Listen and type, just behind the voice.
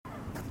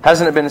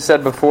Hasn't it been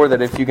said before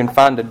that if you can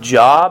find a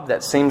job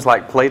that seems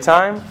like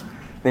playtime,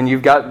 then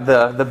you've got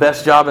the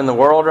best job in the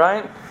world,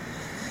 right?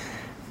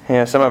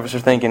 Yeah, some of us are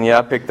thinking,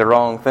 I picked the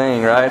wrong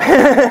thing, right?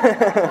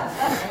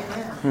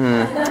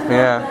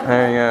 Yeah,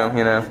 there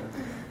you go,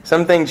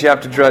 Some things you have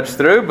to drudge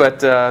through,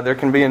 but there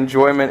can be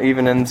enjoyment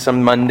even in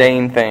some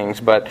mundane things.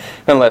 But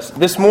nonetheless,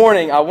 this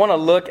morning I want to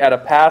look at a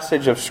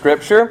passage of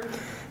Scripture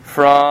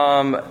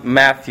from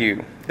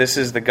Matthew. This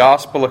is the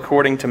Gospel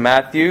according to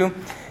Matthew.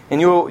 And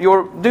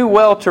you'll do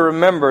well to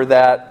remember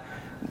that,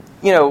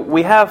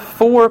 we have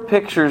 4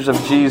 pictures of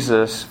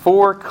Jesus,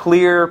 4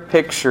 clear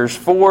pictures,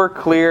 4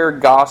 clear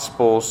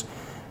Gospels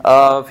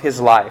of His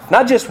life.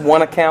 Not just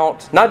one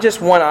account, not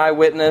just one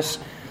eyewitness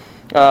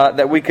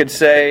that we could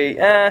say,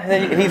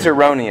 he's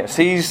erroneous,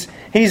 he's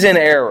in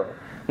error,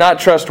 not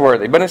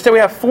trustworthy. But instead we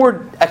have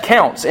 4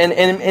 accounts, and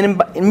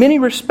in many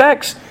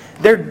respects,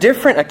 they're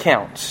different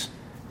accounts.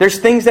 There's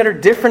things that are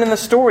different in the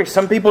story.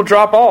 Some people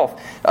drop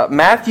off.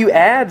 Matthew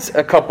adds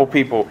a couple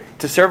people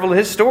to several of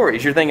his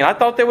stories. You're thinking, I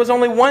thought there was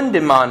only one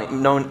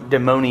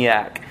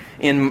demoniac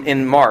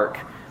in Mark.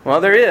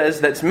 Well, there is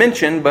that's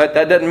mentioned, but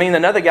that doesn't mean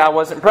another guy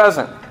wasn't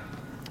present.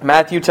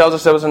 Matthew tells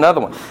us there was another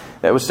one.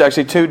 That was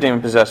actually 2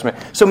 demon-possessed men.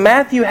 So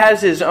Matthew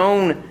has his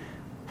own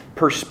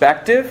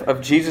perspective of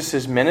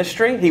Jesus'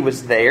 ministry. He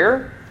was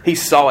there. He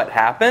saw it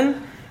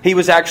happen. He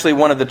was actually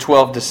one of the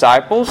 12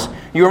 disciples.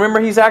 You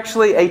remember he's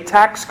actually a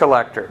tax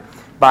collector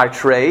by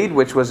trade,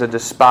 which was a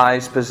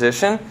despised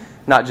position,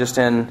 not just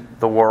in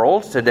the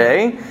world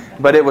today,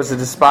 but it was a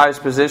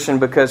despised position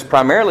because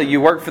primarily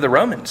you worked for the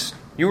Romans.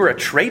 You were a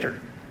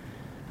traitor.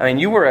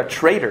 You were a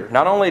traitor.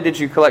 Not only did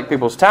you collect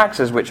people's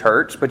taxes, which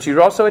hurts, but you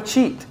were also a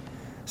cheat.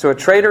 So a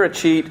traitor, a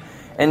cheat,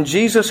 and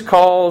Jesus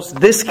calls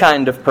this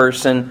kind of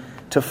person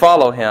to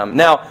follow Him.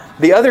 Now,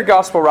 the other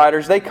gospel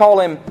writers, they call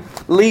him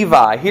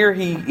Levi. Here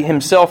he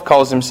himself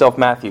calls himself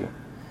Matthew.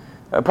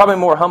 Probably a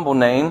more humble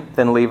name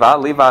than Levi.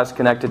 Levi is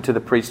connected to the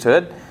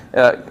priesthood.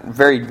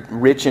 Very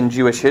rich in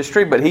Jewish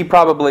history, but he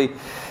probably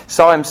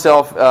saw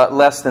himself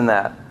less than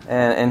that.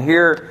 And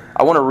here,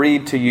 I want to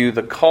read to you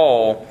the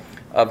call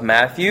of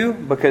Matthew,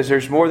 because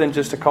there's more than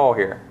just a call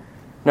here.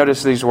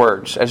 Notice these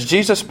words. As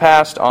Jesus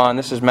passed on,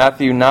 this is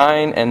Matthew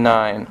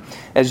 9:9.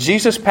 As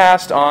Jesus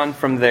passed on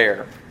from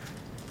there,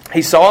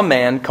 He saw a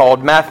man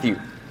called Matthew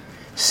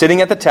sitting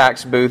at the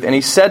tax booth, and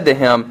He said to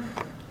him,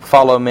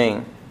 "Follow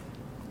me."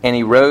 And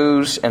he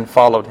rose and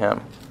followed Him.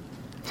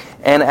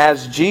 And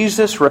as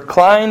Jesus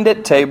reclined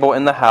at table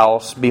in the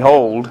house,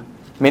 behold,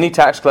 many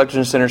tax collectors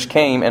and sinners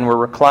came and were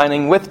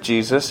reclining with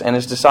Jesus and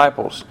His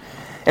disciples.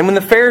 And when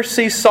the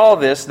Pharisees saw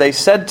this, they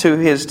said to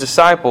His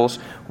disciples,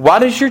 "Why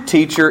does your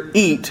teacher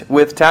eat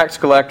with tax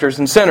collectors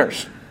and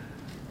sinners?"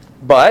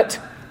 But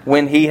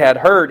when He had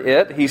heard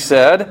it, He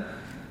said,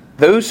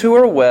 "Those who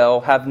are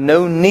well have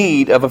no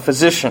need of a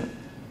physician,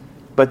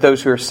 but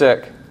those who are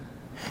sick.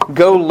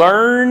 Go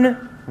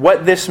learn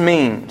what this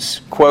means."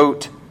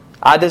 Quote,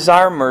 "I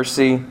desire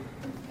mercy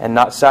and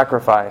not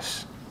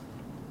sacrifice.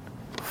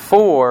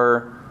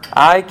 For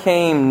I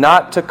came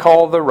not to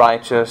call the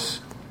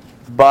righteous,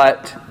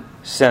 but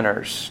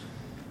sinners."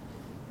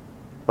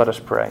 Let us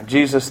pray.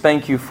 Jesus,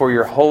 thank You for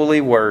Your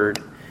holy word.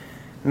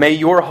 May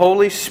Your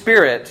Holy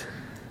Spirit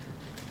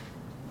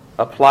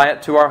apply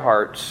it to our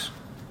hearts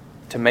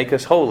to make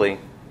us holy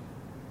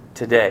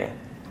today.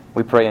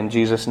 We pray in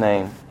Jesus'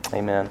 name.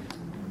 Amen.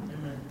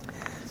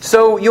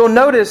 So you'll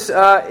notice,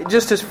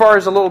 just as far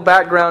as a little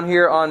background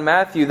here on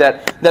Matthew,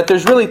 that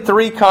there's really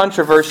 3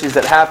 controversies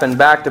that happen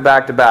back to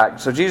back to back.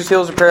 So Jesus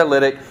heals a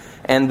paralytic,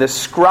 and the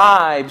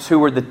scribes, who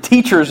were the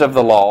teachers of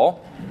the law,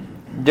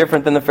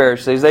 different than the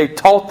Pharisees, they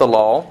taught the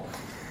law,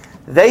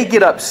 they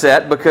get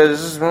upset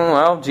because,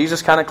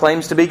 Jesus kind of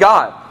claims to be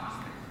God,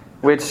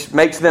 which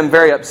makes them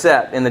very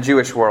upset in the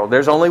Jewish world.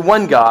 There's only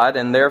one God,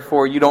 and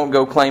therefore you don't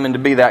go claiming to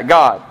be that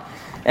God.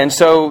 And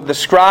so the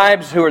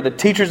scribes, who are the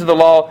teachers of the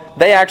law,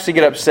 they actually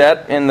get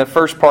upset in the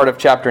first part of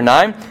chapter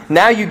 9.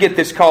 Now you get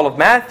this call of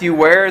Matthew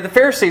where the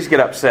Pharisees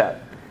get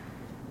upset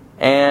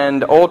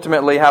and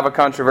ultimately have a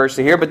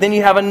controversy here. But then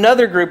you have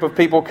another group of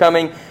people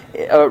coming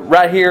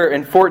right here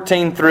in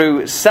 14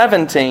 through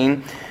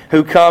 17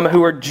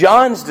 who are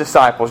John's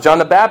disciples. John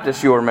the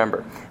Baptist, you'll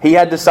remember. He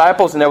had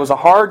disciples, and there was a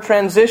hard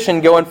transition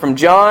going from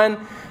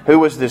John, who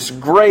was this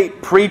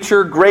great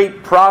preacher,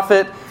 great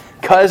prophet,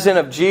 cousin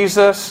of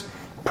Jesus,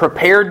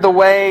 prepared the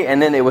way,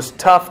 and then it was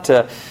tough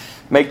to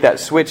make that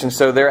switch. And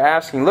so they're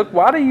asking, look,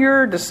 why do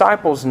your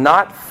disciples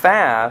not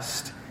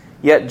fast,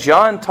 yet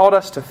John taught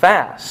us to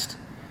fast?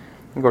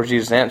 Of course,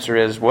 Jesus' answer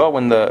is, well,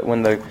 when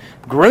the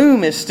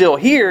groom is still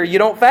here, you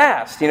don't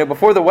fast.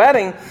 Before the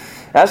wedding,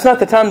 that's not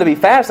the time to be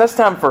fast. That's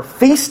time for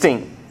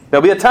feasting.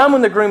 There'll be a time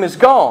when the groom is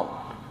gone,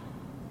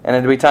 and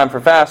it'll be time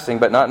for fasting,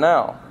 but not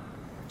now.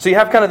 So you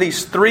have kind of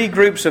these 3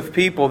 groups of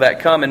people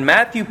that come, and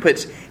Matthew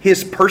puts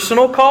his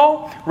personal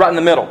call right in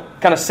the middle.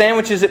 Kind of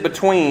sandwiches it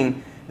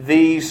between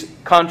these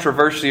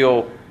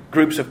controversial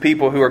groups of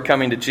people who are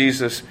coming to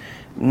Jesus,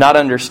 not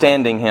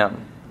understanding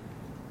Him.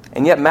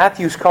 And yet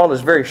Matthew's call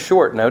is very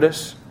short,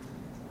 notice.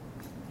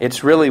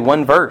 It's really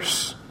one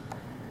verse.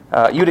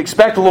 You'd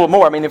expect a little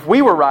more. I mean, if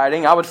we were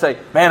writing, I would say,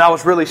 man, I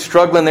was really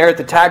struggling there at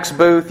the tax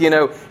booth.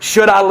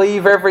 Should I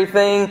leave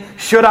everything?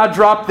 Should I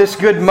drop this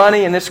good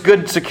money and this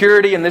good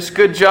security and this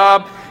good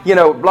job?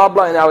 Blah,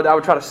 blah. And I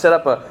would try to set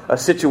up a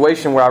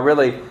situation where I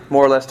really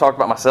more or less talk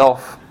about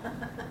myself.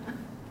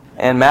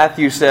 And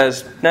Matthew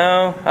says,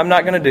 no, I'm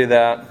not going to do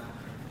that.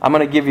 I'm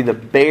going to give you the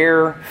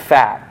bare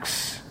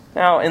facts.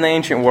 Now, in the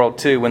ancient world,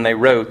 too, when they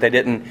wrote,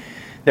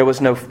 there was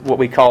no, what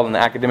we call in the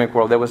academic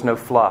world, there was no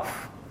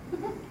fluff.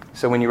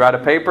 So when you write a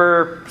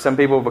paper, some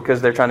people,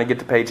 because they're trying to get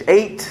to page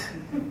 8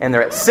 and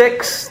they're at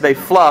 6, they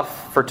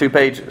fluff for 2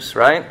 pages,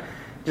 right?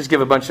 Just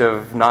give a bunch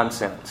of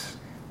nonsense.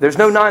 There's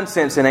no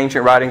nonsense in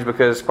ancient writings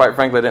because, quite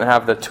frankly, they didn't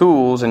have the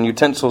tools and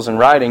utensils and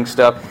writing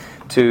stuff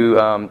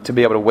to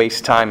be able to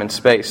waste time and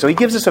space. So he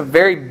gives us a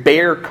very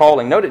bare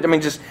calling. Note,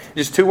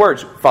 just 2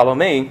 words, follow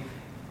me.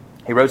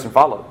 He rose and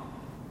followed.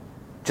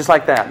 Just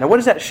like that. Now, what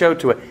does that show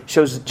to it? It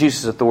shows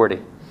Jesus'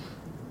 authority.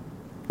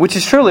 Which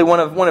is truly one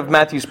of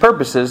Matthew's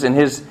purposes in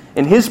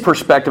his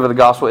perspective of the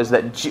gospel is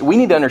that we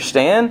need to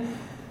understand,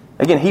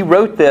 again, he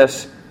wrote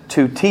this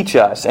to teach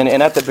us. And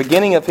at the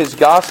beginning of his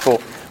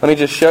gospel, let me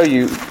just show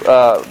you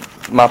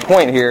my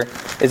point here,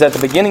 is at the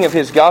beginning of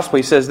his gospel,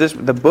 he says this,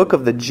 the book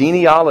of the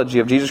genealogy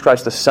of Jesus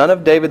Christ, the son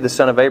of David, the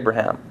son of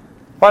Abraham.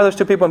 Why are those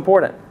 2 people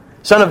important?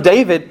 Son of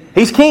David,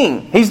 he's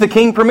king. He's the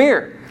king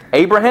premier.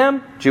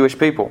 Abraham, Jewish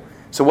people.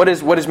 So what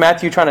is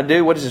Matthew trying to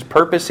do? What is his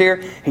purpose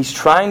here? He's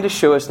trying to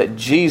show us that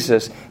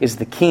Jesus is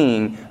the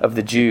King of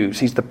the Jews.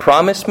 He's the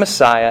promised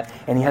Messiah,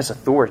 and he has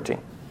authority.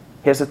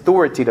 He has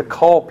authority to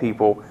call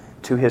people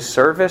to his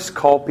service,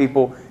 call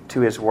people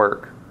to his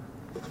work.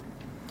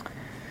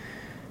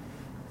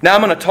 Now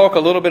I'm going to talk a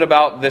little bit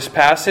about this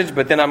passage,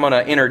 but then I'm going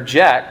to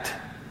interject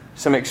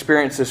some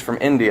experiences from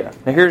India.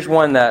 Now here's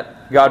one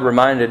that God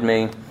reminded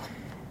me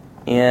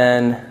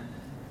in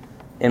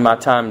my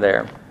time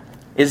there.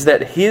 Is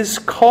that his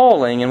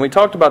calling, and we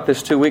talked about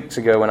this 2 weeks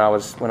ago when I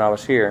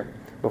was here,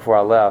 before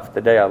I left,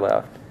 the day I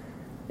left,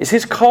 is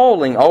his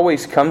calling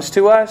always comes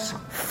to us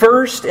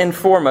first and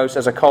foremost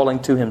as a calling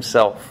to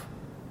himself.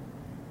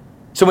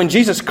 So when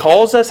Jesus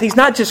calls us, he's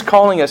not just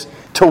calling us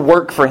to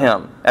work for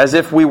him as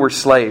if we were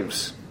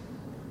slaves,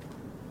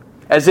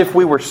 as if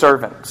we were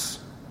servants.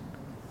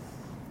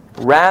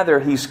 Rather,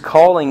 he's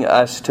calling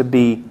us to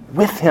be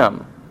with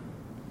him.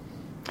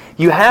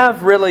 You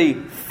have really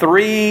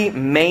 3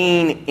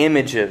 main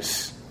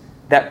images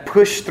that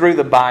push through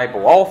the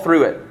Bible, all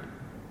through it,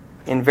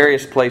 in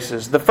various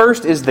places. The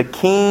first is the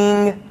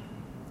king,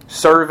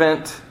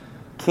 servant,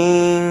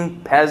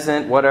 king,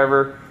 peasant,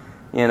 whatever,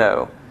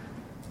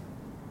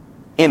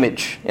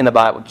 image in the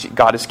Bible.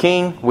 God is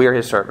king, we are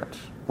his servants.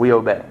 We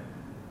obey.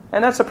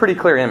 And that's a pretty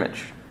clear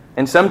image.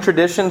 And some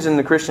traditions in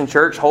the Christian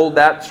church hold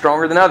that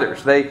stronger than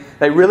others. They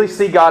really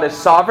see God as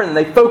sovereign and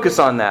they focus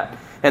on that.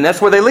 And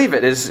that's where they leave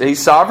it, is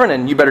he's sovereign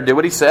and you better do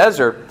what he says,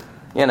 or,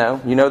 you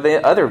know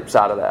the other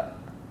side of that.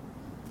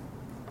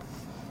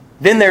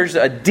 Then there's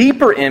a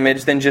deeper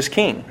image than just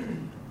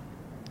king.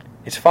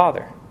 It's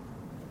Father.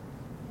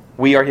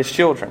 We are his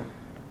children.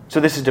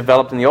 So this is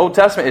developed in the Old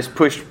Testament, is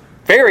pushed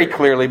very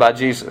clearly by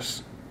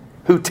Jesus,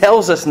 who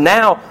tells us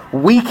now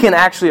we can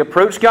actually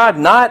approach God,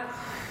 not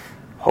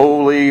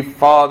Holy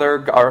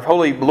Father, or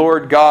Holy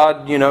Lord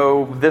God,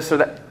 this or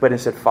that, but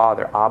instead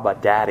Father, Abba,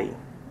 Daddy.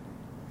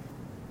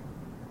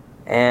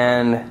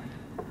 And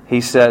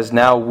he says,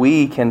 now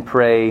we can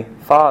pray,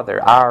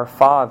 Father, our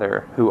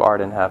Father who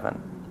art in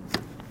heaven.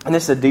 And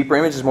this is a deeper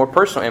image, it's a more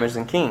personal image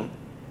than king.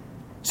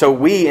 So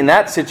we, in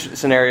that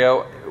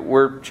scenario,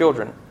 we're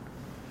children.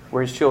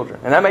 We're his children.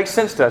 And that makes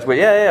sense to us. But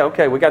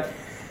okay,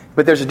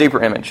 but there's a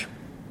deeper image.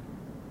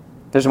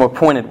 There's a more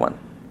pointed one.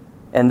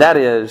 And that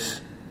is,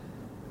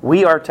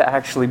 we are to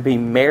actually be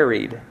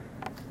married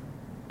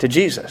to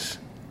Jesus.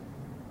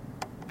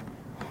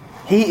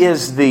 He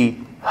is the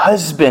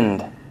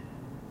husband,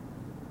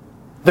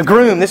 the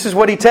groom. This is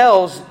what he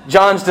tells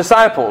John's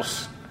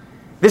disciples.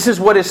 This is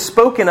what is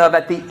spoken of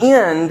at the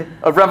end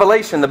of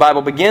Revelation. The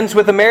Bible begins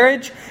with a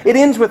marriage, it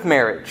ends with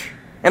marriage.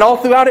 And all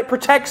throughout it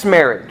protects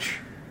marriage.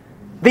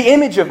 The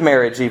image of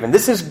marriage even.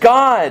 This is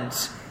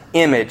God's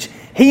image.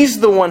 He's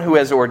the one who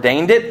has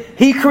ordained it.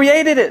 He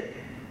created it.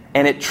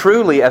 And it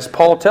truly, as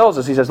Paul tells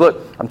us, he says, look,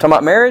 I'm talking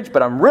about marriage,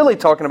 but I'm really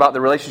talking about the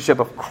relationship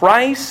of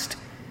Christ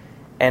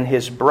and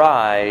his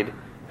bride,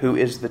 who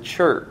is the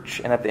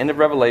church. And at the end of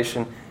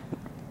Revelation,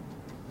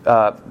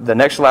 the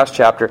next to last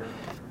chapter,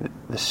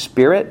 the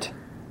Spirit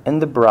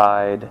and the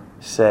bride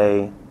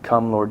say,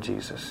 come, Lord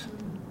Jesus.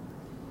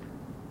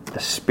 The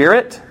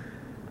Spirit,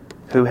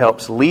 who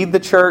helps lead the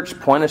church,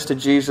 point us to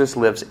Jesus,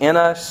 lives in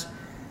us,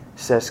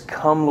 says,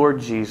 come, Lord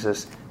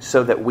Jesus,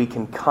 so that we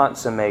can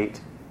consummate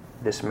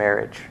this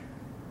marriage.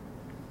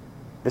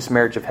 This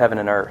marriage of heaven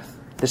and earth.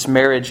 This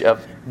marriage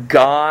of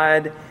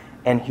God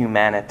and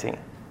humanity.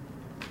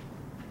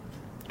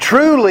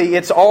 Truly,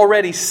 it's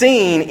already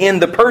seen in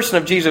the person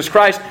of Jesus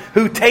Christ,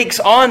 who takes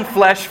on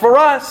flesh for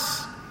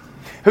us,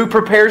 who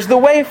prepares the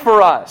way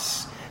for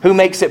us, who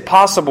makes it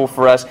possible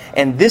for us.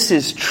 And this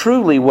is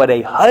truly what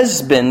a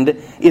husband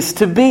is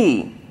to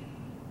be.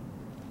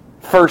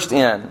 first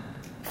in,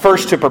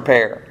 first to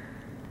prepare,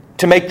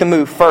 to make the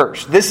move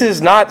first. This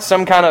is not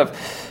some kind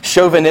of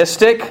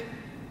chauvinistic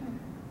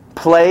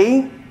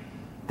play.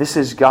 This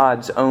is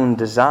God's own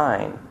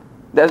design.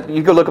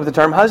 You go look up the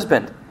term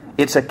husband.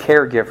 It's a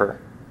caregiver.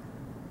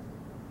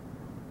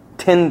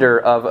 Tender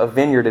of a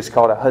vineyard is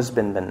called a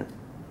husbandman.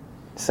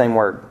 Same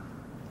word.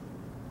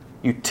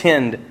 You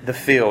tend the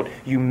field.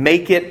 You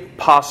make it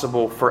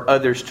possible for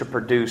others to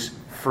produce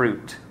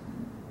fruit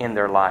in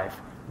their life.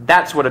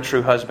 That's what a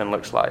true husband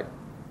looks like.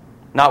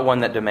 Not one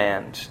that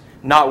demands.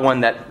 Not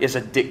one that is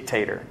a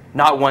dictator.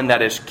 Not one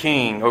that is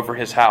king over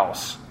his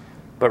house.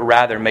 But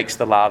rather makes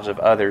the lives of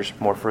others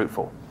more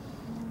fruitful.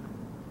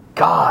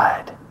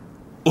 God,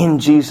 in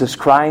Jesus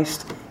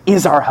Christ,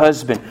 is our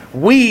husband.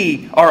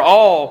 We are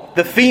all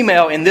the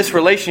female in this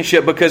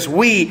relationship because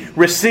we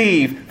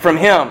receive from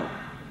Him.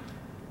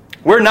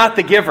 We're not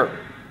the giver.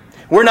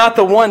 We're not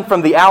the one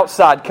from the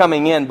outside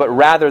coming in, but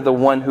rather the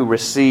one who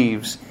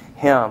receives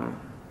Him.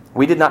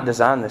 We did not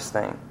design this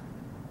thing.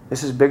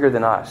 This is bigger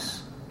than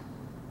us.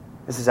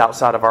 This is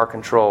outside of our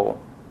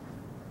control.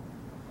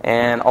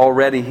 And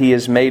already He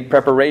has made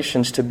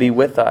preparations to be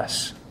with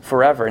us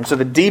forever. And so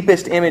the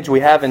deepest image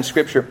we have in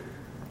Scripture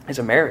is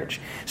a marriage.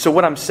 So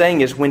what I'm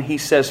saying is when He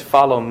says,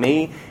 follow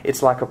me,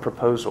 it's like a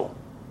proposal.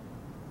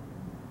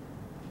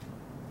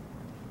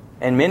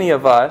 And many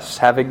of us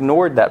have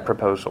ignored that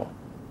proposal.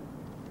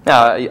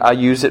 Now, I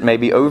use it,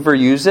 maybe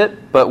overuse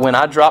it, but when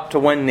I dropped to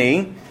one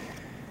knee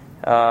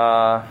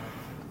 10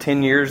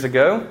 years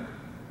ago,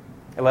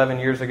 11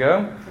 years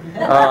ago,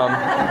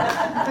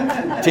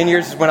 10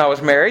 years is when I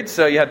was married,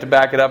 so you have to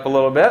back it up a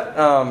little bit.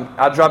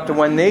 I dropped to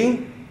one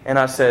knee and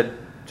I said,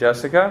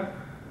 Jessica,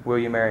 will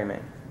you marry me?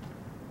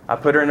 I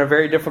put her in a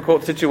very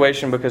difficult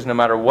situation because no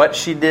matter what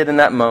she did in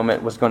that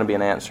moment was going to be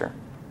an answer.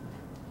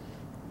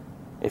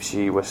 If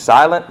she was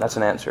silent, that's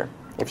an answer.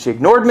 If she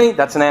ignored me,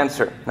 that's an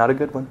answer. Not a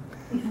good one.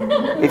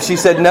 If she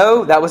said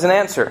no, that was an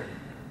answer.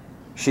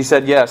 She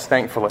said yes,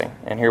 thankfully.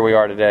 And here we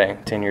are today,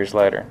 10 years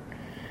later.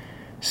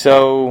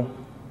 So,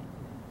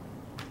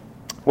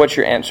 what's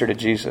your answer to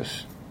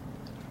Jesus?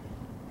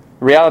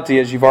 The reality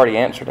is you've already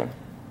answered Him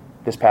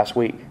this past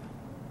week.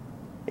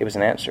 It was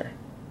an answer.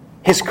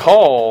 His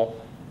call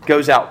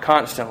goes out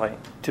constantly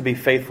to be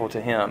faithful to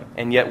Him.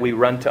 And yet we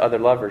run to other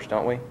lovers,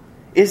 don't we?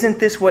 Isn't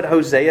this what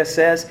Hosea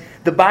says?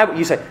 The Bible,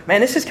 you say, man,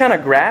 this is kind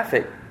of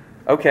graphic.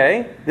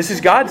 Okay, this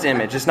is God's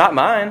image. It's not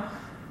mine.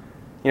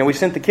 You know, we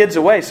sent the kids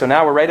away, so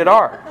now we're rated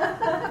R.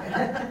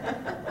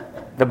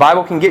 The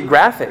Bible can get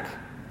graphic.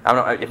 I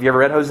don't know, have you ever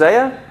read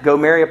Hosea? Go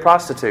marry a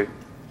prostitute.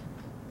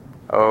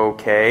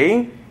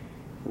 Okay,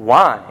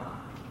 why?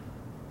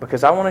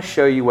 Because I want to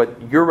show you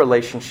what your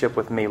relationship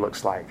with me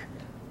looks like.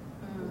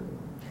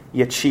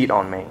 You cheat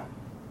on me.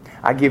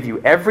 I give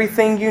you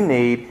everything you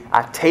need.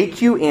 I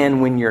take you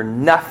in when you're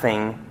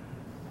nothing,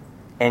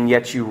 and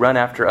yet you run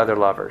after other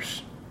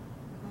lovers,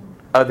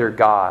 other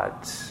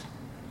gods.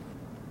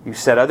 You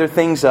set other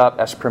things up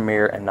as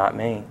premier and not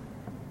me.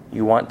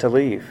 You want to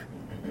leave.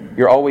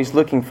 You're always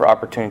looking for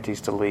opportunities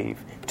to leave,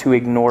 to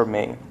ignore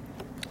me,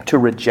 to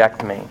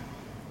reject me.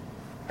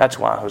 That's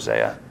why,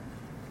 Hosea.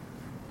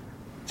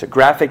 It's a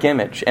graphic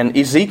image. And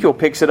Ezekiel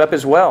picks it up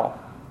as well.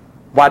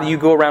 Why do you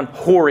go around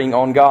whoring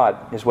on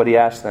God, is what he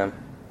asked them.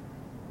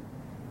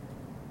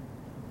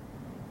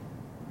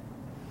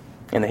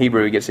 In the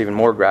Hebrew, it gets even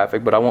more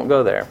graphic, but I won't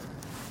go there.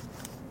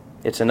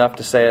 It's enough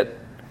to say it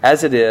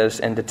as it is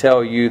and to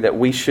tell you that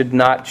we should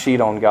not cheat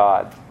on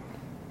God.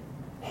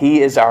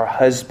 He is our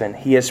husband.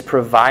 He has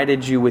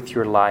provided you with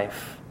your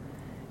life.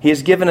 He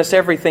has given us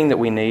everything that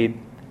we need.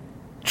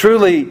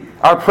 Truly,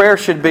 our prayer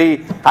should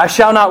be, I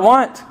shall not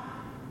want.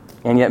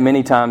 And yet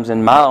many times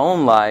in my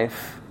own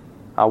life,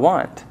 I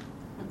want.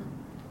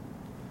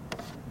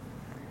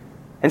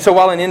 And so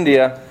while in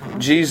India,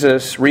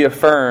 Jesus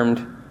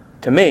reaffirmed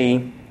to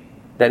me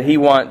that He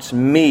wants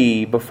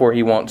me before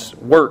He wants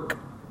work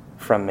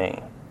from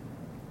me.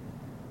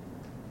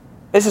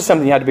 This is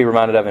something you have to be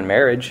reminded of in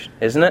marriage,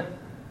 isn't it?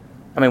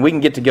 I mean, we can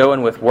get to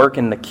going with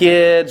working the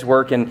kids,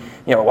 working,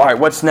 all right,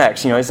 what's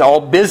next? It's all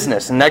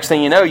business. And next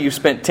thing you know, you've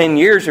spent 10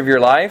 years of your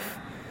life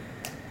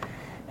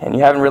and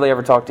you haven't really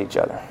ever talked to each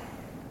other.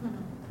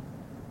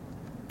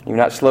 You've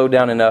not slowed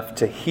down enough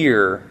to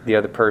hear the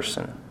other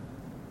person.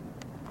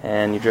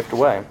 And you drift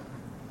away.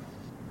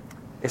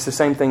 It's the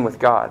same thing with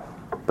God.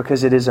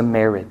 Because it is a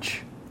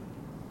marriage.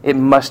 It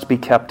must be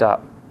kept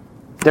up.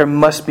 There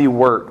must be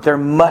work. There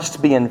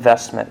must be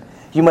investment.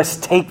 You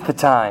must take the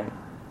time.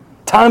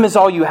 Time is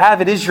all you have.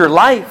 It is your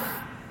life.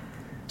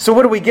 So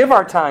what do we give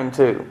our time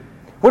to?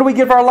 What do we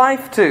give our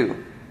life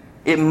to?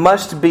 It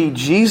must be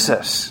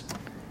Jesus.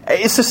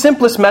 It's the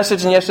simplest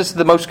message, and yes, it's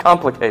the most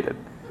complicated.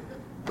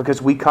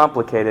 Because we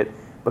complicate it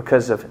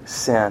because of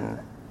sin.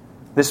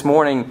 This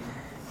morning,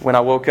 when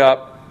I woke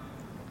up,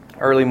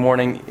 early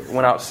morning,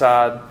 went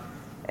outside,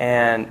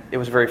 and it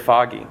was very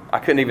foggy. I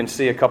couldn't even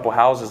see a couple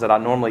houses that I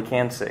normally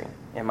can see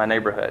in my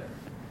neighborhood.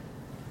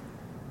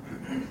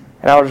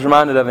 And I was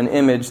reminded of an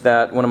image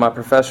that one of my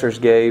professors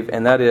gave,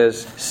 and that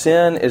is,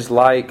 sin is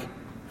like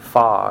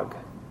fog.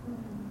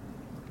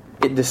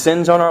 it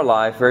descends on our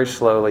life very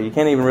slowly. You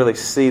can't even really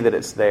see that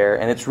it's there,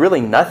 and it's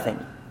really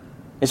nothing.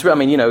 It's, I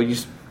mean, you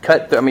just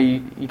cut through,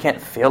 you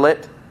can't feel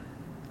it.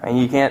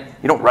 You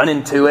don't run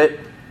into it,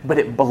 but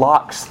it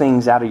blocks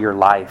things out of your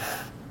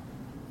life.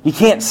 You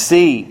can't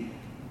see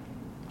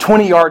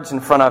 20 yards in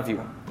front of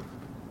you.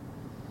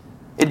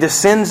 It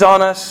descends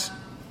on us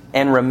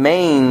and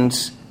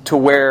remains to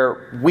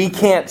where we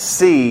can't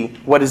see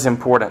what is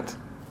important.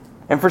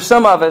 And for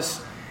some of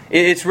us,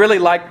 it's really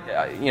like,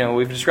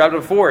 we've described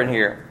it before in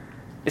here.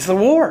 It's the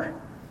war.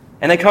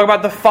 And they talk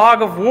about the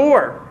fog of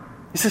war.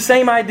 It's the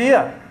same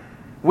idea.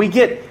 We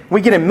get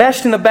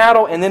enmeshed in the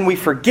battle, and then we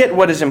forget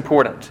what is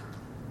important.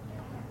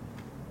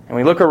 And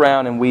we look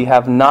around and we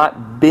have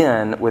not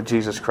been with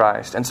Jesus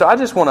Christ. And so I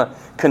just want to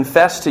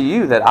confess to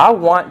you that I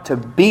want to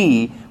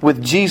be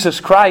with Jesus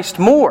Christ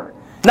more.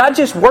 Not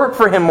just work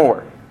for Him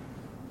more.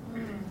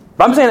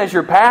 But I'm saying as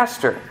your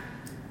pastor,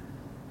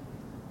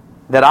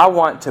 that I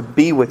want to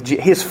be with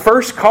Jesus. His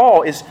first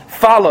call is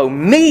follow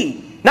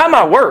me. Not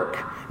my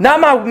work. Not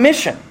my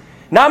mission.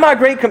 Not my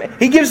Great Commission.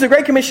 He gives the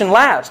Great Commission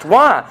last.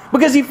 Why?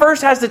 Because He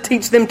first has to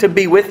teach them to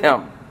be with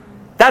Him.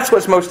 That's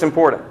what's most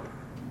important.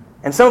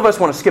 And some of us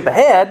want to skip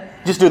ahead,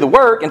 just do the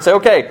work, and say,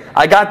 okay,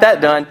 I got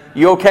that done.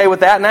 You okay with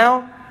that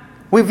now?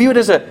 We view it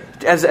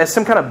as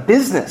some kind of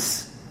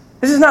business.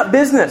 This is not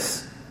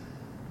business.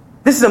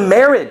 This is a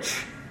marriage.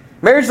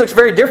 Marriage looks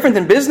very different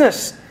than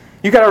business.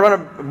 You got to run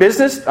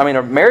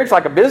a marriage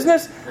like a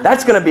business?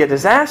 That's going to be a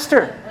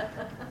disaster.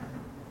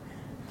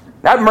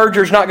 That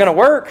merger's not going to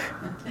work.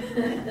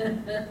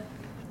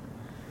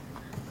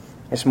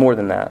 It's more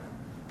than that.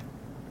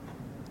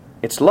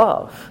 It's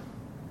love.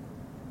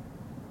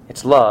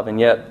 It's love, and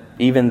yet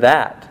even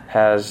that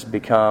has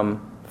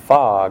become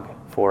fog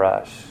for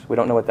us. We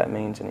don't know what that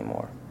means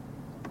anymore.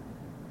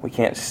 We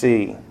can't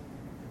see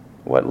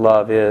what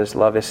love is.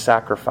 Love is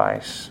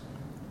sacrifice.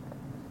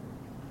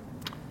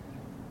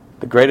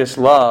 The greatest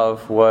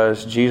love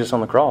was Jesus on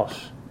the cross.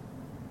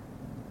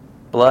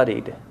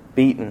 Bloodied,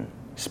 beaten,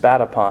 spat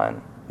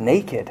upon,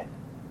 naked,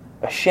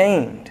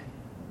 ashamed.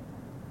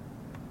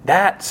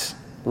 That's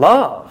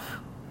love.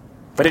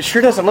 But it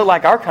sure doesn't look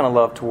like our kind of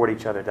love toward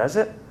each other, does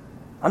it?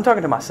 I'm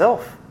talking to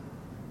myself.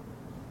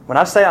 When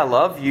I say I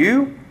love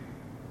you,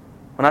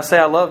 when I say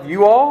I love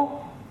you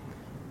all,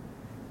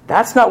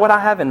 that's not what I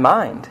have in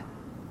mind.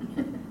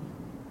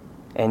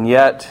 And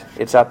yet,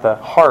 it's at the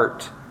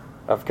heart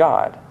of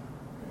God.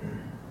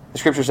 The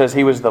Scripture says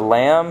He was the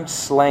Lamb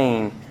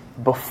slain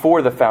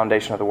before the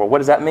foundation of the world. What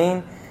does that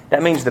mean?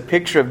 That means the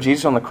picture of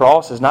Jesus on the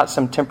cross is not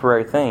some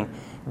temporary thing.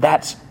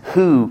 That's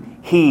who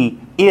He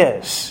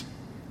is.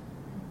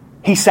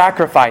 He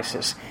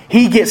sacrifices.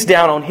 He gets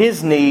down on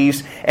His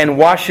knees and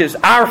washes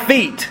our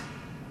feet.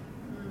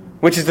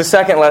 Which is the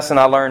second lesson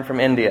I learned from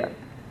India.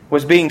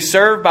 Was being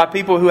served by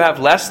people who have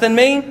less than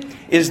me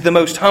is the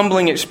most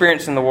humbling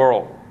experience in the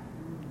world.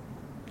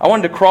 I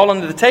wanted to crawl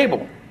under the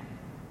table.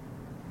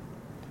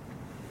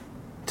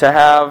 To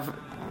have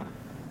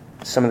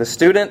some of the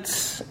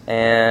students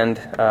and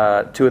 2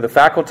 of the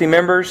faculty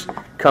members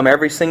come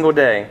every single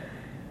day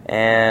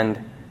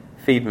and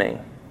feed me.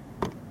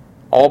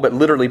 All but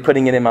literally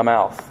putting it in my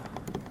mouth.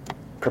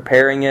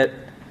 Preparing it,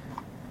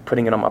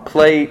 putting it on my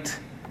plate.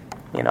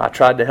 I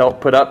tried to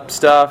help put up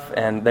stuff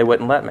and they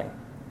wouldn't let me.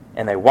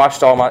 And they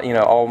washed all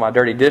my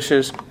dirty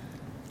dishes.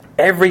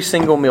 Every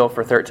single meal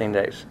for 13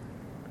 days.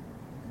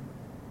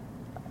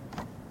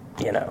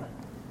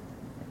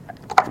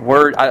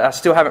 I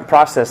still haven't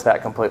processed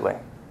that completely.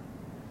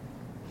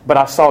 But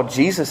I saw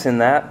Jesus in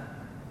that.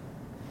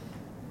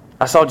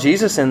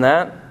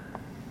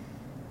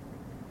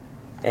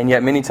 And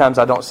yet many times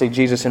I don't see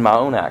Jesus in my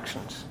own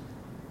actions.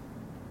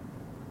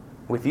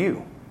 With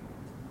you.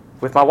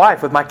 With my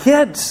wife. With my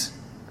kids.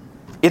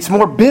 It's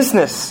more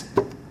business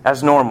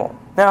as normal.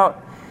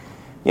 Now,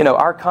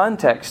 our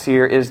context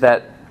here is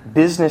that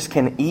business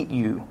can eat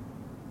you.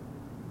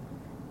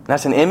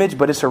 That's an image,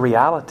 but it's a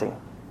reality.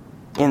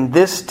 In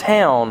this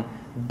town,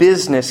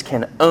 business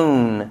can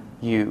own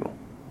you.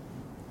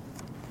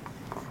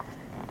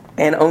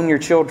 And own your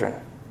children.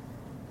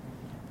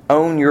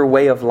 Own your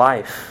way of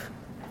life.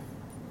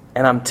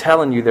 And I'm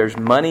telling you, there's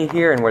money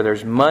here, and where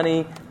there's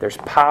money, there's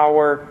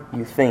power,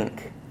 you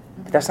think.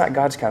 But that's not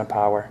God's kind of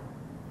power.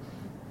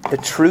 The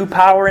true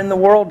power in the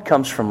world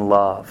comes from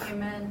love.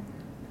 Amen.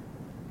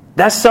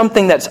 That's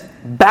something that's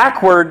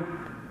backward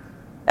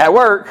at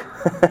work.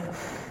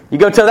 You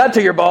go tell that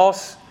to your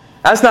boss,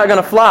 that's not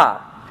going to fly.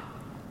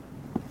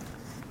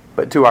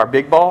 But to our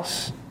big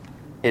boss,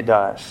 it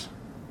does.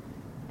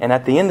 And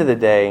at the end of the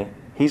day,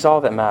 He's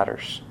all that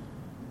matters.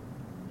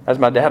 As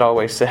my dad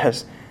always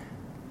says,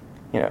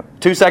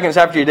 2 seconds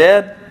after you're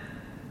dead,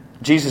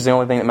 Jesus is the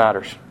only thing that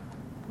matters.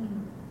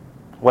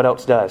 What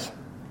else does?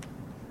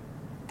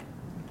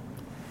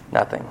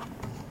 Nothing.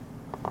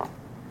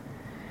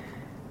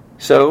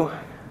 So,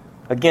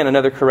 again,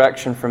 another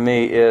correction for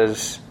me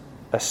is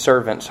a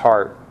servant's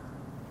heart.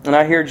 And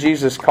I hear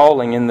Jesus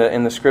calling in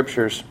the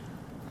Scriptures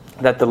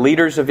that the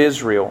leaders of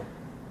Israel,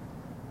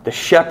 the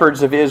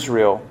shepherds of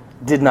Israel,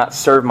 did not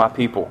serve my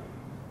people.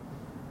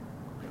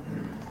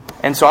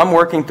 And so I'm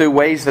working through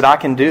ways that I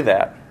can do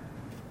that.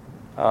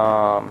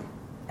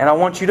 And I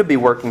want you to be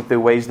working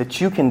through ways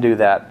that you can do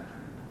that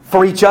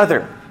for each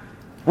other.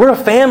 We're a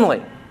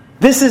family.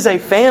 This is a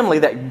family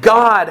that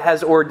God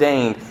has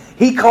ordained.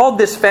 He called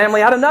this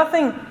family out of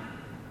nothing. It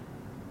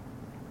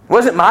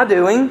wasn't my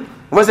doing.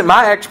 It wasn't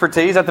my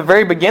expertise. At the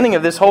very beginning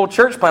of this whole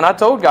church plan, I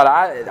told God,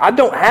 I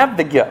don't have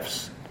the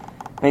gifts.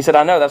 And He said,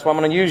 I know, that's why I'm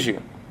going to use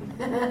you.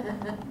 I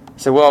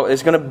said, well,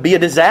 it's going to be a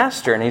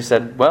disaster. And He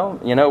said, well,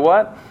 you know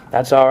what?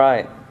 That's all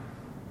right.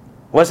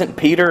 Wasn't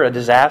Peter a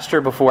disaster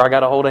before I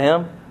got a hold of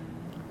him?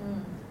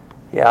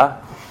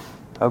 Yeah.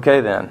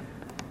 Okay then.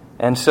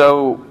 And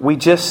so we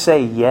just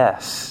say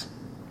yes.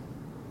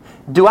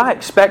 Do I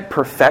expect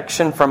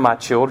perfection from my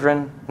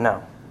children?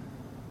 No.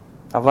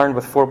 I've learned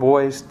with 4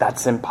 boys,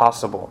 that's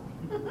impossible.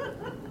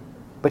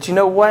 But you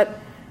know what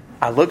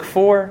I look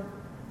for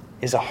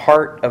is a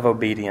heart of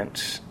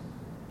obedience,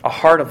 a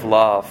heart of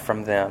love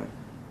from them.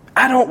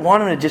 I don't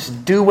want them to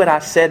just do what I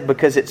said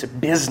because it's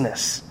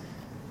business,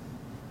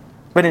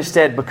 but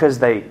instead because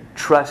they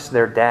trust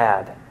their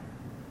dad.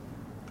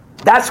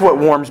 That's what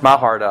warms my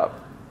heart up,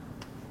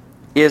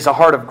 is a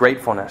heart of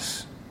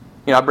gratefulness.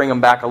 You know, I bring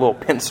them back a little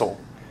pencil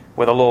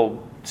with a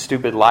little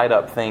stupid light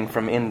up thing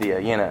from India,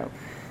 you know.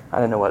 I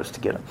didn't know what else to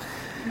get them.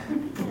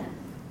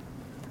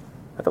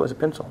 I thought it was a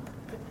pencil.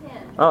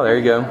 Oh, there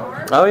you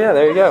go. Oh, yeah,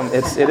 there you go.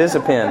 It is a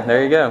pen.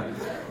 There you go.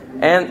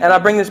 And I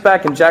bring this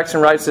back, and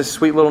Jackson writes this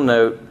sweet little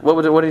note.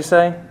 What did he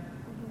say?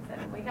 He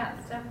said, we got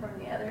stuff from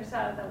the other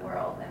side of the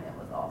world, and it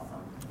was awesome.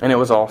 And it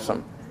was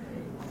awesome.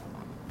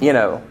 You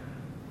know,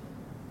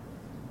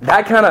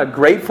 that kind of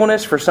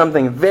gratefulness for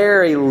something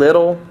very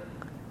little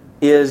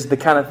is the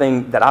kind of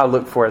thing that I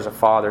look for as a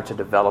father to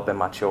develop in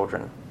my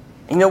children.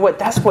 And you know what?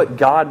 That's what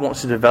God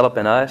wants to develop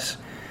in us.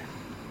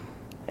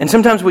 And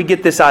sometimes we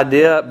get this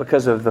idea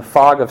because of the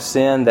fog of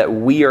sin that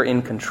we are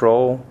in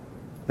control,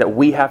 that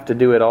we have to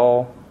do it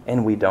all,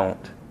 and we don't.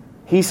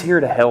 He's here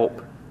to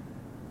help.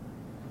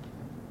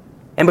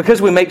 And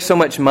because we make so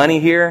much money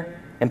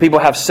here, and people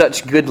have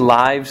such good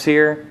lives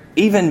here,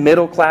 even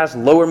middle class,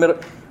 lower middle,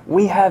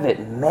 we have it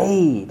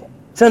made.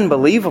 It's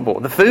unbelievable.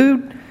 The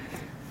food,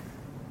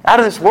 out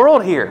of this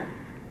world here.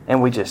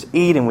 And we just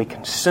eat and we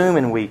consume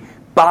and we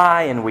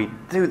buy and we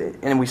do,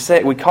 and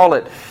we call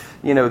it,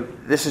 you know,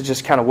 this is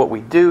just kind of what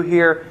we do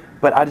here.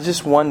 But I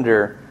just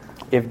wonder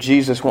if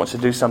Jesus wants to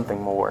do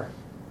something more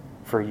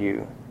for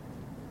you.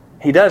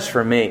 He does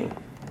for me.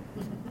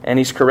 And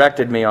He's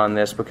corrected me on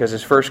this because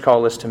His first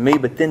call is to me.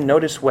 But then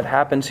notice what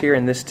happens here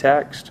in this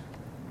text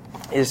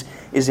is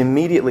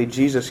immediately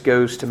Jesus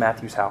goes to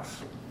Matthew's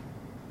house.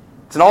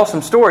 It's an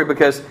awesome story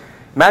because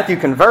Matthew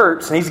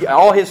converts, and he's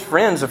all his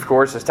friends, of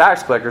course, as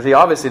tax collectors. He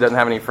obviously doesn't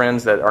have any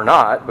friends that are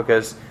not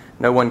because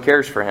no one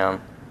cares for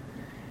him.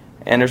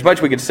 And there's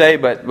much we could say,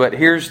 but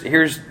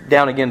here's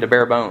down again to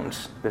bare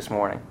bones this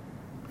morning,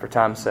 for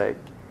time's sake,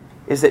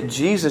 is that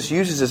Jesus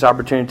uses this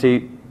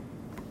opportunity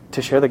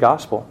to share the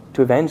gospel,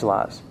 to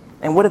evangelize.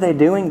 And what are they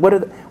doing?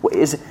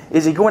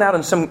 Is He going out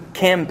on some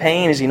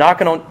campaign? Is He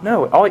knocking on?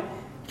 No,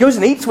 He goes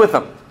and eats with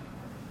them.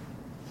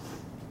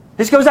 He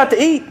just goes out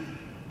to eat.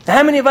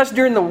 How many of us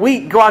during the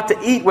week go out to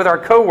eat with our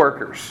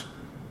coworkers?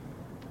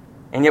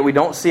 And yet we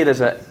don't see it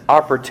as an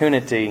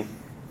opportunity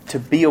to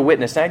be a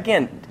witness. Now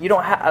again, you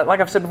don't like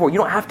I've said before, you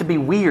don't have to be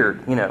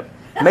weird, you know.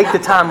 Make the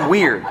time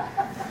weird.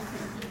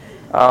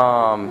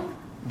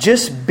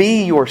 Just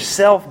be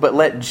yourself, but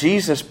let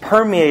Jesus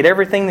permeate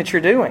everything that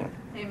you're doing.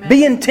 Amen.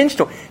 Be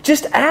intentional.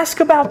 Just ask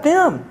about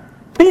them.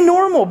 Be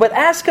normal, but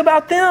ask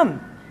about them.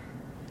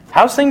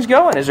 How's things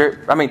going?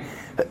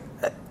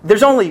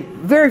 There's only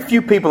very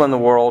few people in the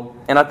world,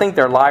 and I think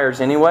they're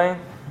liars anyway,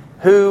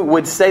 who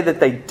would say that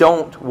they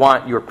don't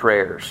want your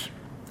prayers.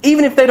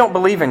 Even if they don't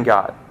believe in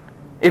God.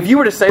 If you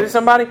were to say to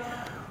somebody,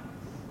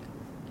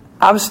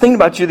 I was thinking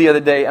about you the other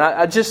day, and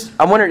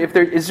I wondered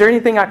is there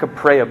anything I could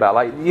pray about?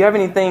 Like, do you have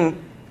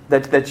anything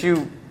that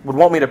you would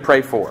want me to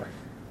pray for?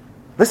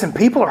 Listen,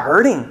 people are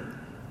hurting.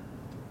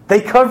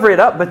 They cover it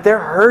up, but they're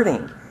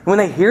hurting. When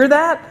they hear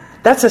that,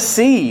 that's a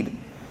seed.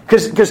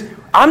 Because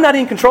I'm not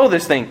in control of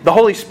this thing. The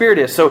Holy Spirit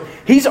is. So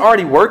He's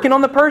already working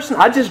on the person.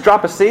 I just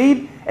drop a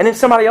seed, and then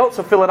somebody else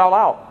will fill it all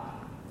out.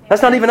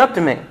 That's not even up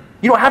to me.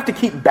 You don't have to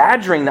keep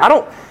badgering.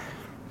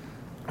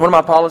 One of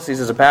my policies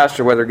as a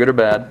pastor, whether good or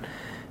bad,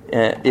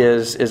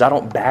 is I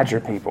don't badger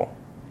people.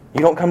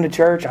 You don't come to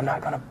church, I'm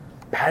not going to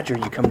badger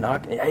you. Come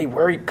knock. Hey,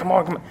 where are you? Come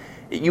on.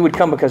 You would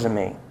come because of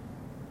me.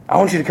 I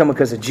want you to come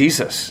because of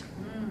Jesus.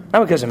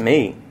 Not because of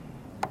me.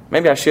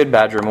 Maybe I should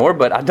badger more,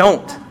 but I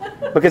don't.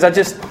 Because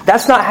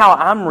that's not how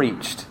I'm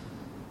reached.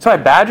 If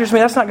somebody badgers me,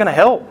 that's not going to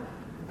help.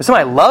 If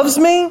somebody loves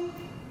me,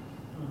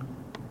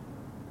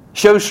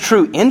 shows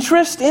true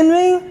interest in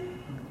me,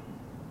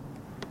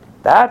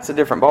 that's a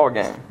different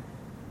ballgame.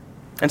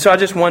 And so I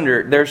just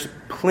wonder, there's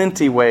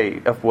plenty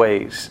of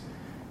ways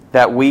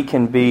that we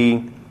can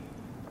be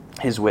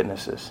His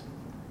witnesses.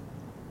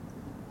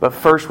 But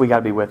first we got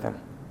to be with Him.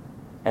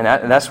 And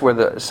that's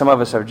where some of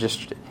us are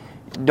just...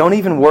 Don't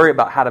even worry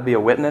about how to be a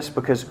witness,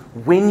 because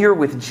when you're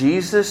with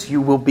Jesus,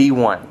 you will be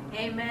one.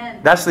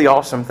 Amen. That's the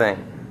awesome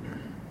thing.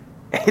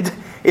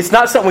 It's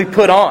not something we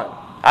put on.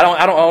 I don't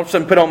all of a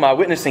sudden put on my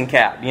witnessing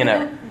cap,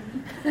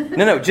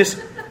 No,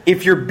 just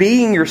if you're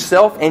being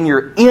yourself and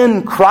you're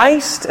in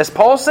Christ, as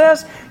Paul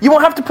says, you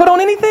won't have to put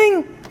on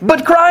anything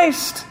but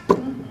Christ.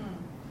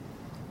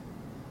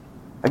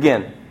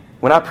 Again,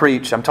 when I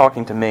preach, I'm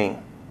talking to me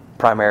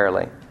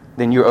primarily.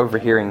 Then you're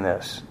overhearing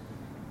this.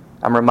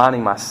 I'm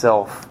reminding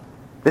myself,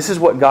 this is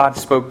what God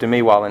spoke to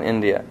me while in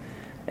India.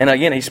 And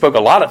again, He spoke a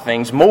lot of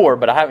things more,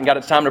 but I haven't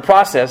got time to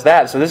process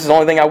that, so this is the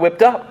only thing I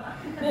whipped up.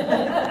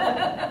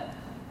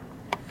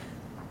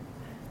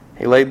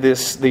 He laid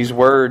these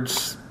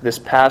words, this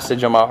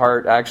passage on my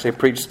heart. I actually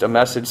preached a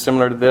message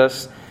similar to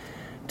this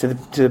to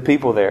the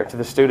people there, to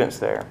the students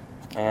there.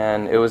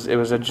 And it was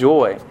a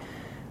joy.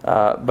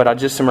 But I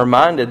just am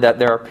reminded that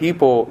there are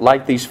people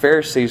like these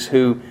Pharisees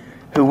who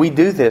we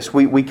do this.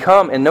 We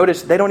come, and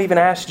notice they don't even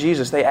ask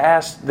Jesus. They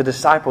ask the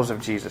disciples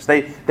of Jesus.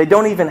 They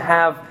don't even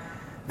have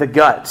the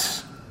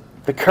guts,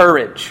 the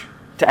courage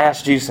to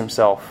ask Jesus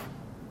Himself.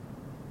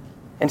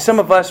 And some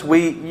of us,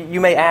 you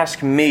may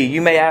ask me,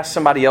 you may ask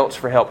somebody else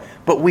for help,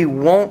 but we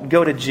won't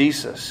go to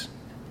Jesus.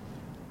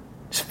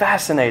 It's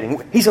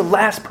fascinating. He's the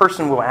last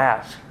person we'll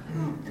ask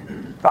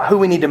about who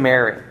we need to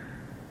marry,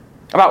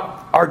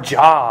 about our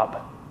job,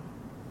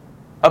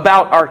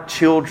 about our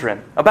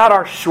children, about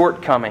our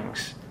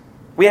shortcomings.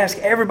 We ask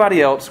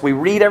everybody else. We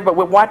read everybody.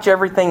 We watch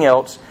everything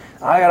else.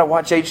 I got to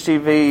watch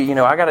HTV.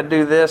 I got to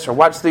do this or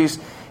watch these,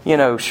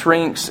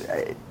 shrinks,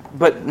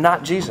 but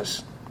not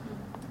Jesus.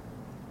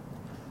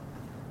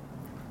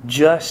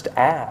 Just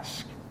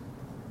ask.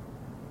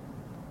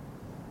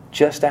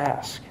 Just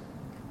ask.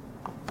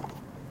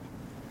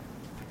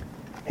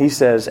 He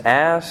says,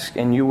 ask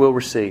and you will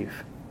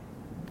receive.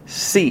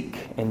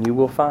 Seek and you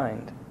will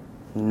find.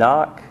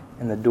 Knock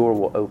and the door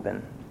will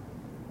open.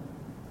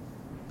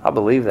 I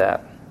believe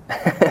that.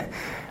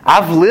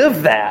 I've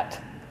lived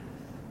that.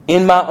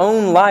 In my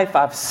own life,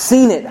 I've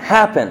seen it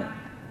happen.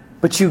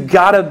 But you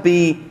got to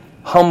be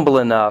humble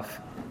enough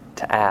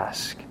to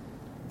ask.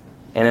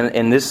 And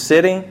in this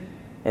city,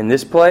 in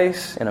this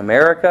place, in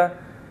America,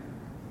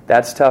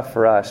 that's tough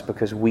for us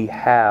because we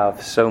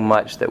have so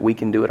much that we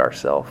can do it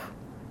ourselves.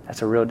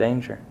 That's a real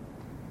danger.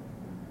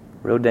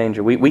 Real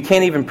danger. We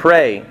can't even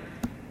pray,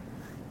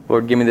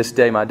 Lord, give me this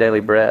day my daily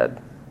bread,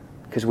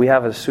 because we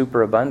have a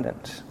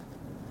superabundance.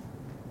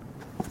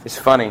 It's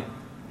funny.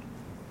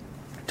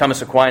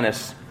 Thomas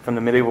Aquinas, from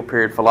the medieval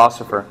period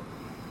philosopher,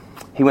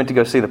 he went to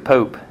go see the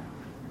Pope.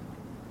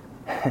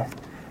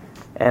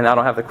 And I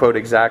don't have the quote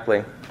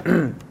exactly,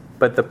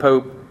 but the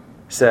Pope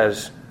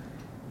says,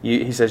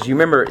 you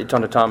remember, it's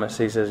on to Thomas,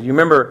 he says, you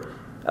remember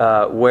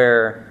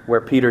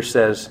where Peter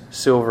says,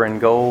 silver and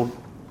gold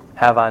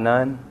have I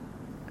none?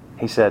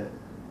 He said,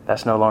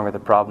 that's no longer the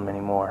problem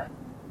anymore.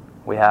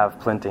 We have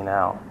plenty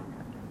now.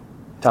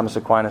 Thomas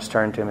Aquinas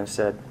turned to him and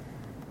said,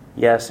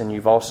 yes, and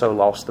you've also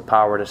lost the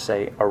power to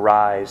say,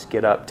 arise,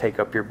 get up, take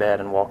up your bed,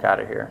 and walk out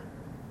of here.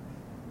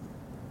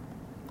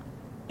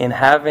 In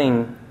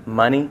having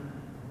money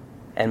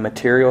and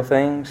material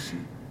things,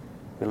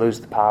 we lose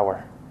the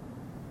power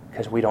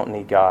because we don't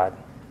need God.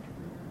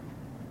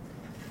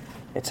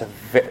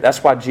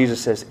 That's why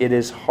Jesus says it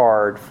is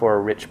hard for a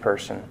rich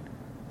person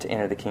to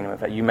enter the kingdom of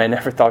heaven. You may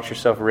never thought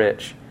yourself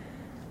rich,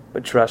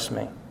 but trust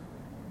me,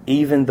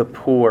 even the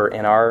poor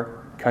in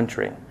our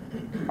country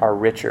are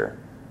richer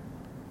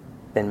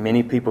than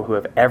many people who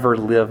have ever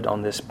lived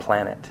on this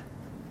planet.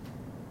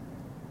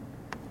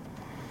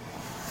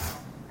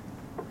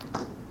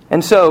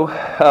 And so,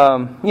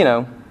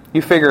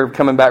 you figure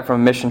coming back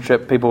from a mission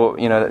trip, people,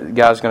 the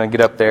guy's going to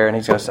get up there and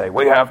he's going to say,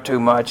 we have too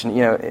much. And,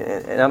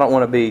 and I don't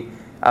want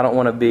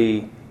to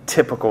be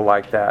typical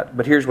like that.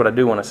 But here's what I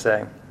do want to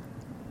say.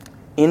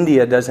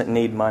 India doesn't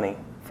need money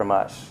from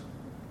us.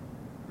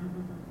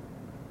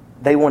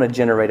 They want to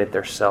generate it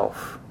themselves.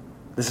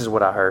 This is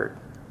what I heard.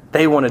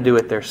 They want to do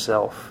it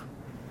themselves.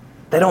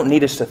 They don't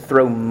need us to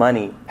throw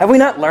money. Have we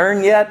not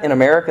learned yet in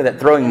America that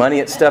throwing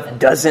money at stuff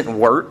doesn't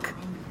work?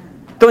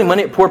 Throwing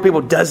money at poor people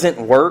doesn't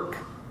work.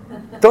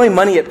 Throwing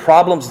money at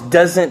problems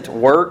doesn't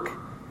work.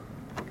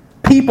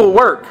 People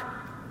work.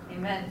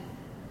 Amen.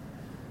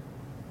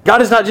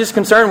 God is not just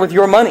concerned with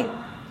your money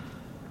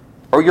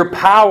or your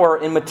power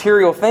in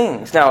material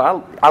things.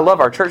 Now, I love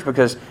our church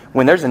because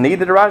when there's a need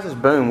that arises,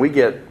 boom, we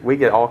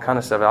get all kind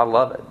of stuff. I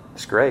love it.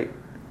 It's great.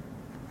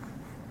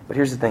 But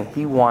here's the thing.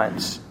 He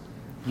wants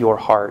your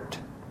heart.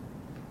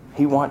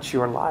 He wants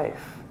your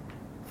life.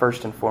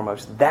 First and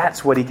foremost.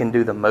 That's what He can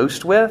do the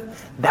most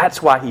with.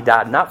 That's why He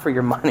died. Not for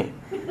your money.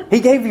 He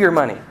gave you your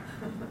money.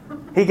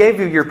 He gave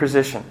you your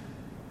position.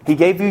 He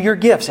gave you your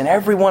gifts. And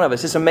every one of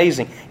us, it's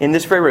amazing. In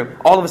this very room,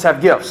 all of us have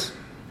gifts.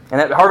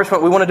 And at Harvest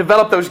Point, we want to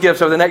develop those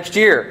gifts over the next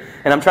year.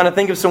 And I'm trying to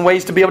think of some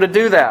ways to be able to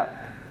do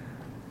that.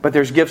 But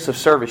there's gifts of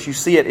service. You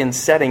see it in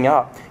setting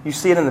up. You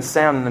see it in the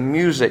sound and the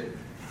music.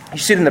 You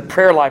see it in the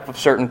prayer life of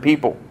certain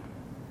people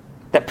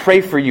that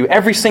pray for you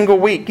every single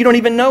week. You don't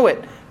even know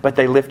it, but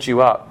they lift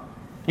you up.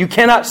 You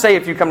cannot say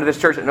if you come to this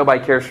church that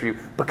nobody cares for you,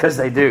 because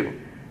they do.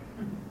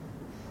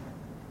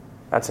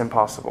 That's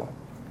impossible.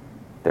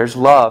 There's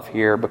love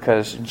here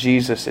because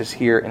Jesus is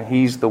here and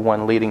He's the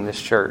one leading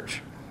this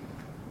church.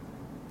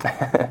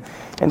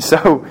 And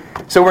so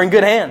we're in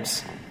good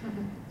hands.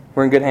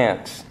 We're in good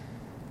hands.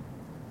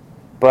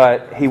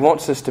 But He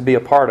wants us to be a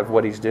part of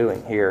what He's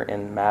doing here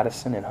in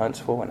Madison, in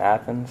Huntsville, in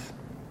Athens.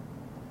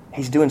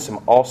 He's doing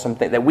some awesome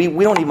things that we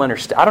don't even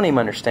understand. I don't even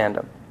understand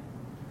them.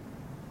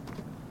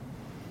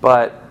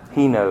 But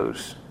He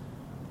knows.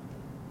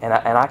 And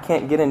I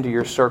can't get into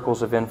your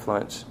circles of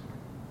influence.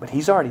 But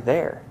He's already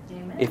there.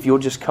 Amen. If you'll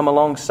just come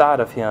alongside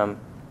of Him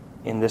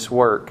in this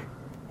work,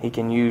 He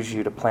can use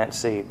you to plant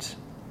seeds.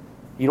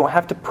 You don't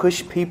have to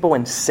push people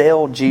and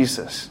sell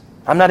Jesus.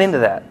 I'm not into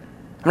that.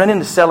 I'm not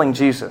into selling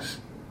Jesus.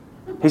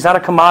 He's not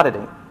a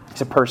commodity.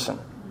 He's a person.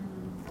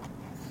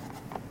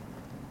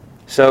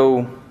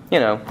 So,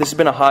 this has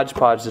been a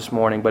hodgepodge this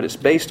morning, but it's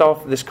based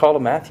off this call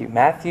of Matthew.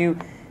 Matthew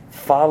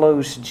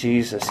follows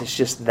Jesus. It's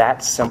just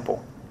that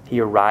simple. He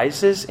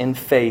arises in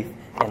faith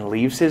and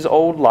leaves his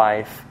old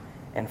life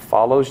and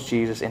follows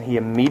Jesus, and he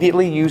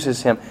immediately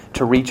uses him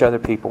to reach other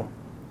people.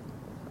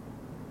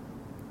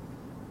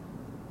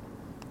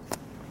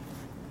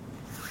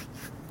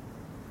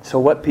 So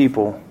what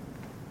people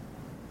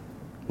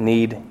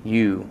need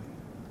you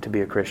to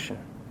be a Christian?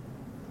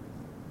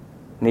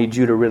 Need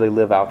you to really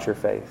live out your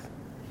faith?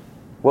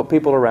 What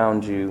people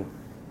around you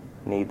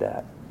need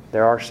that?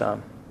 There are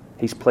some.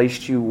 He's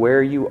placed you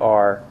where you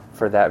are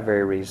for that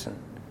very reason.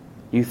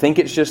 You think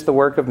it's just the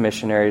work of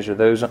missionaries or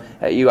those...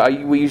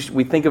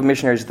 We think of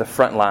missionaries at the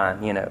front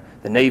line,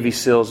 the Navy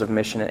SEALs of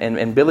mission.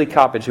 And Billy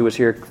Coppage, who was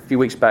here a few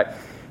weeks back,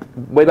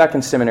 way back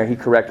in seminary, he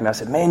corrected me. I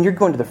said, man, you're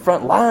going to the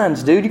front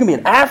lines, dude. You're going to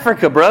be in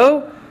Africa,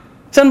 bro.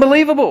 It's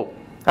unbelievable.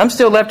 I'm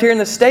still left here in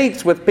the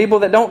States with people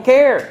that don't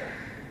care.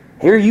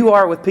 Here you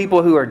are with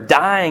people who are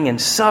dying and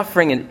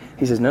suffering. And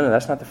he says, no,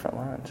 that's not the front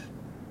lines.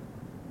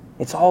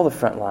 It's all the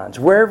front lines.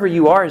 Wherever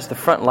you are is the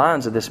front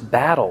lines of this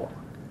battle,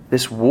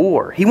 this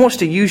war. He wants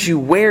to use you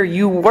where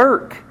you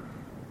work.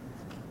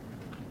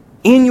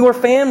 In your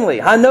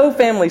family. I know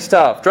family's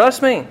tough.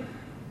 Trust me.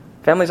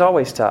 Family's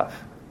always tough.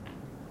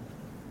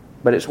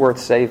 But it's worth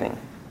saving.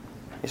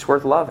 It's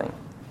worth loving.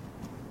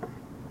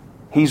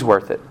 He's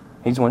worth it.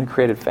 He's the one who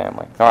created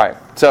family. All right.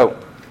 So,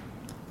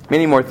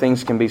 many more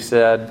things can be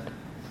said.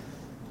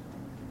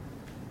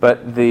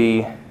 But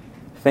the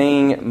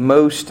thing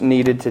most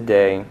needed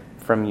today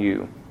from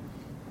you,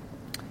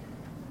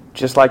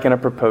 just like in a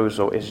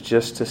proposal, is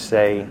just to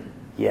say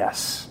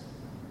yes.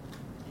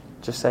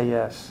 Just say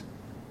yes.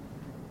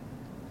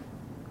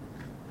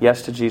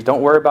 Yes to Jesus.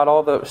 Don't worry about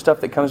all the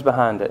stuff that comes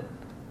behind it.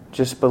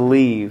 Just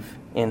believe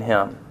in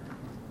Him.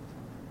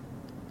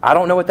 I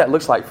don't know what that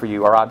looks like for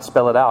you, or I'd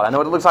spell it out. I know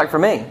what it looks like for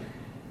me.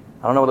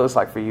 I don't know what it looks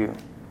like for you.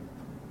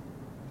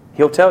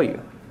 He'll tell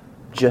you.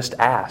 Just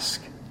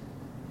ask.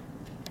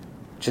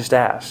 Just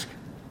ask.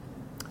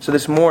 So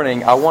this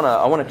morning, I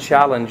want to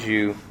challenge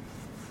you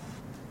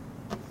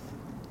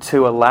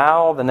to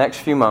allow the next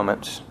few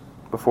moments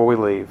before we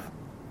leave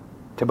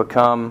to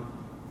become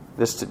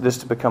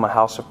to become a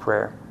house of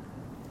prayer.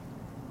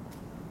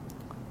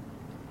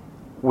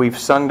 We've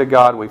sung to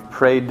God, we've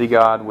prayed to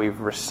God, we've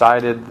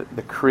recited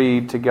the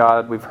creed to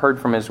God, we've heard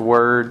from His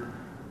Word.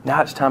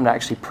 Now it's time to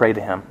actually pray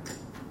to Him.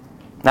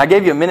 Now I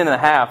gave you a minute and a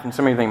half, and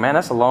some of you think, man,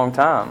 that's a long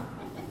time.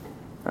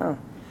 Oh.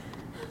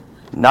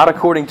 Not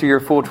according to your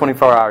full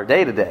 24-hour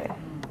day today.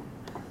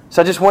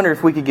 So I just wonder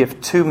if we could give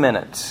 2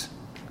 minutes.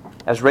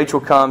 As Rachel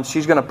comes,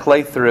 she's going to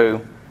play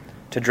through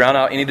to drown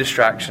out any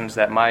distractions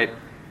that might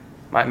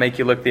make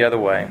you look the other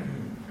way.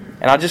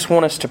 And I just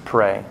want us to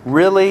pray.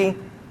 Really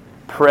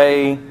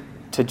pray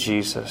to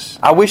Jesus.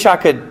 I wish I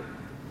could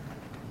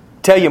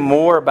tell you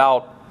more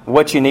about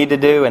what you need to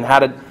do and how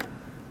to...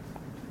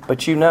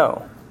 But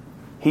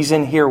He's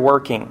in here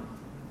working.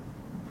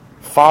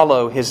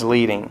 Follow His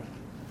leading.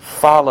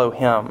 Follow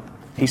Him.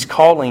 He's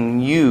calling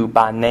you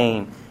by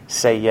name.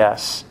 Say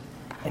yes.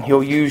 And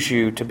He'll use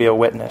you to be a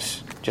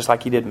witness, just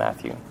like He did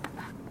Matthew.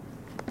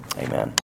 Amen.